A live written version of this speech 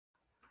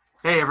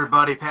Hey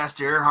everybody,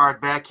 Pastor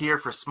Erhard back here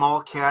for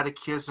Small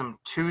Catechism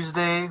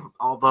Tuesday.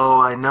 Although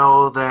I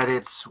know that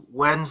it's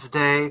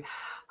Wednesday,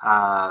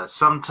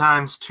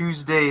 sometimes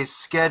Tuesday's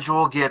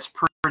schedule gets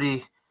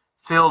pretty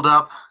filled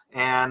up,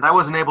 and I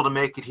wasn't able to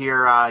make it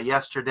here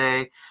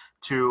yesterday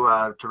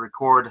to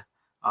record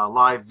a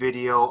live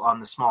video on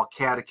the Small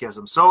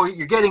Catechism. So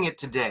you're getting it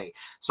today.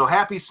 So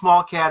happy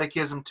Small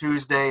Catechism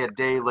Tuesday, a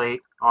day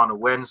late on a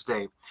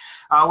Wednesday.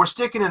 We're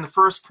sticking in the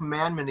first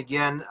commandment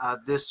again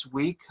this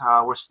week.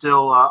 We're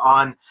still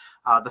on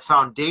the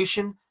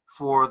foundation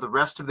for the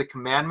rest of the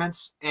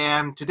commandments.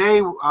 And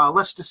today,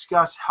 let's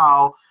discuss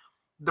how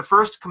the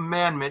first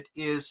commandment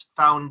is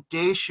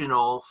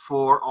foundational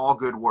for all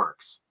good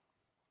works.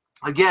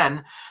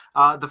 Again,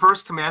 the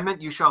first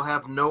commandment, you shall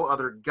have no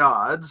other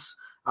gods,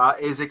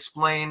 is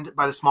explained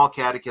by the Small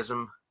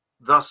Catechism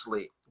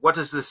thusly. What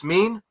does this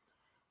mean?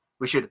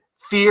 We should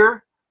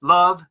fear,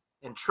 love,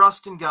 and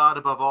trust in God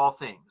above all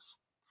things.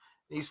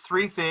 These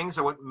three things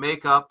are what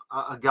make up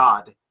a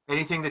God.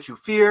 Anything that you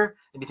fear,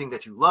 anything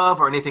that you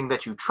love, or anything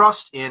that you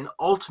trust in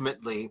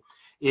ultimately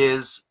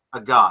is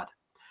a God.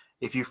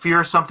 If you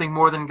fear something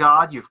more than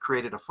God, you've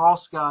created a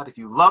false God. If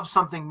you love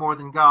something more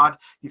than God,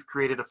 you've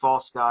created a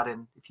false God.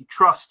 And if you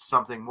trust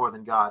something more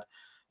than God,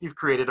 you've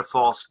created a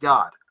false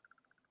God.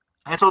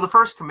 And so the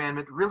first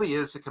commandment really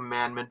is a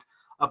commandment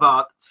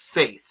about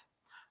faith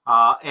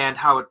and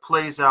how it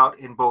plays out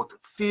in both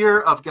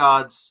fear of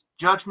God's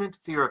judgment,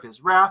 fear of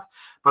his wrath,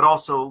 but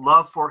also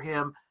love for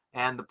him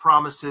and the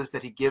promises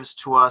that he gives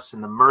to us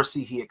and the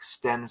mercy he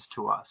extends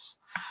to us.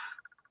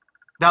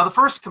 Now, the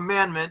first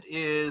commandment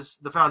is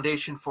the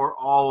foundation for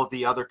all of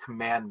the other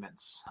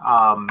commandments.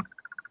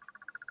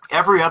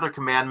 Every other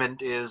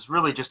commandment is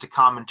really just a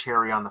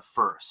commentary on the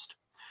first.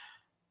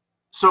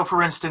 So,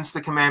 for instance, the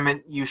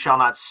commandment, you shall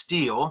not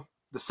steal,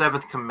 the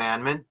seventh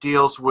commandment,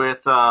 deals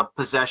with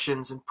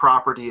possessions and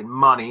property and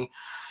money.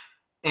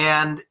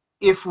 And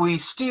if we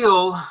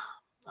steal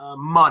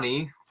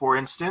money, for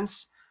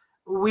instance,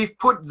 we've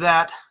put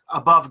that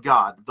above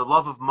God, the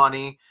love of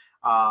money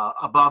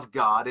above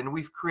God, and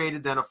we've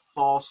created then a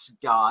false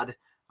God.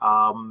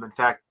 In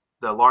fact,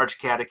 the Large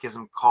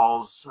Catechism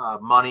calls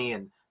money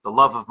and the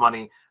love of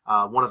money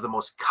one of the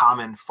most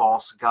common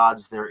false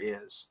gods there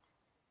is.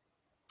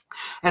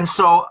 And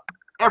so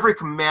every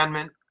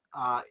commandment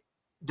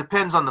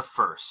depends on the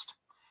first.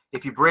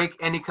 If you break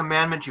any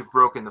commandment, you've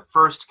broken the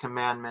first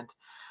commandment.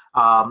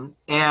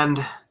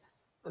 And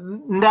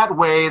that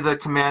way, the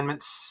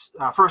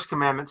first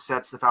commandment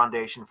sets the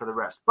foundation for the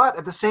rest. But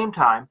at the same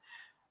time,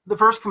 the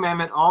first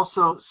commandment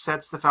also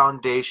sets the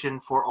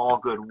foundation for all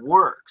good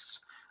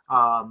works.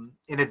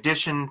 In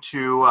addition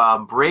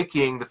to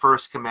breaking the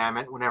first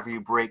commandment whenever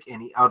you break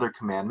any other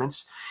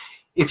commandments,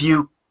 if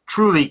you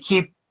truly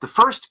keep the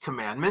first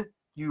commandment,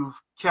 you've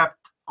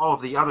kept all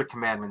of the other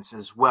commandments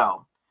as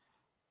well.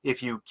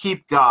 If you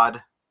keep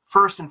God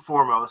first and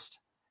foremost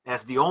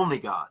as the only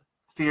God,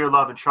 fear,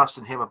 love, and trust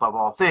in him above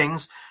all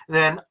things,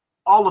 then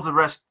all of the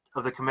rest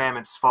of the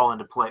commandments fall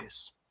into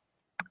place.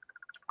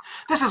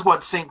 This is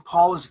what St.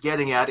 Paul is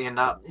getting at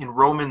in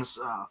Romans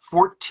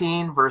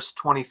 14, verse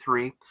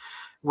 23,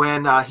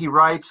 when he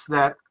writes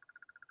that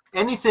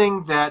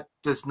anything that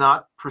does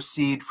not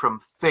proceed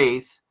from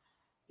faith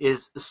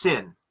is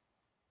sin.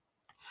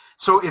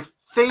 So if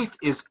faith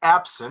is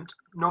absent,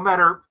 no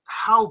matter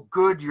how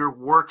good your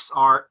works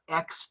are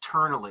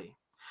externally,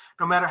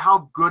 no matter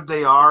how good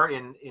they are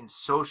in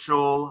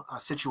social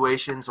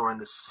situations or in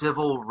the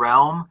civil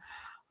realm,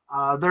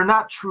 they're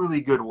not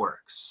truly good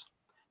works.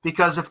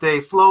 Because if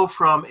they flow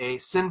from a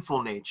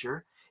sinful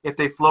nature, if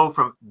they flow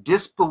from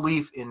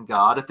disbelief in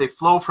God, if they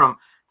flow from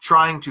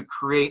trying to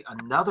create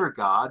another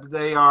God,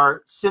 they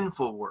are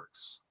sinful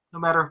works, no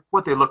matter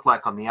what they look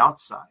like on the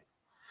outside.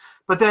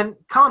 But then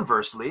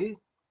conversely,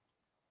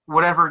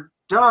 whatever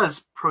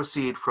does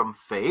proceed from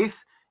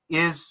faith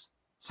is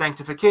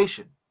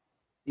sanctification,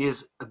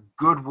 is a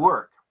good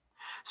work.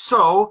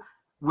 So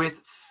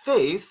with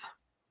faith,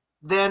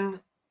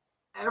 then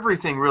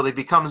everything really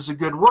becomes a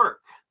good work.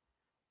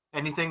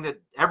 Everything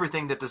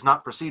that does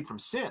not proceed from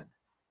sin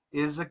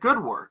is a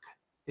good work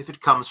if it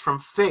comes from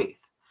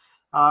faith.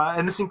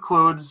 And this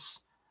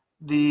includes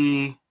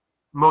the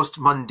most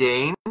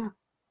mundane,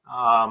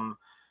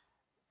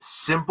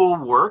 simple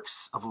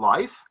works of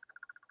life,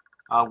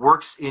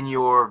 works in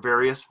your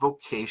various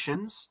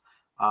vocations,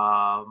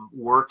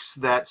 works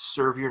that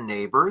serve your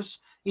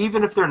neighbors,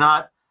 even if they're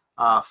not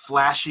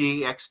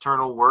flashy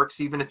external works,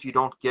 even if you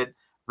don't get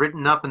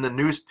written up in the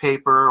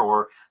newspaper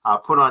or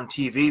put on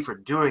TV for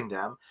doing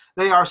them,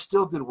 they are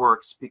still good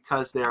works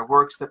because they are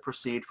works that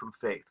proceed from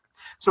faith.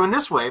 So in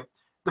this way,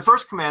 the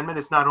first commandment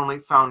is not only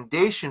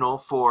foundational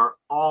for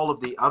all of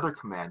the other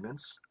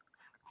commandments,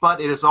 but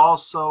it is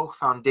also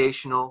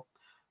foundational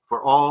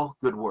for all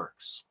good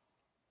works.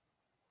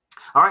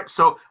 All right,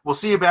 so we'll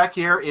see you back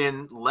here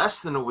in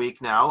less than a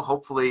week now,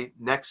 hopefully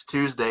next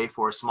Tuesday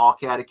for Small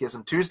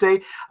Catechism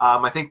Tuesday.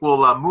 I think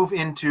we'll move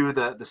into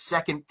the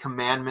second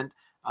commandment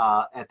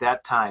at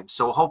that time.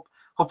 So hope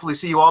hopefully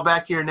see you all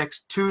back here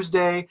next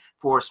Tuesday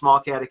for Small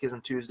Catechism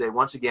Tuesday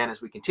once again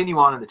as we continue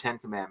on in the Ten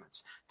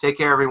Commandments. Take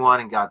care, everyone,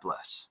 and God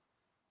bless.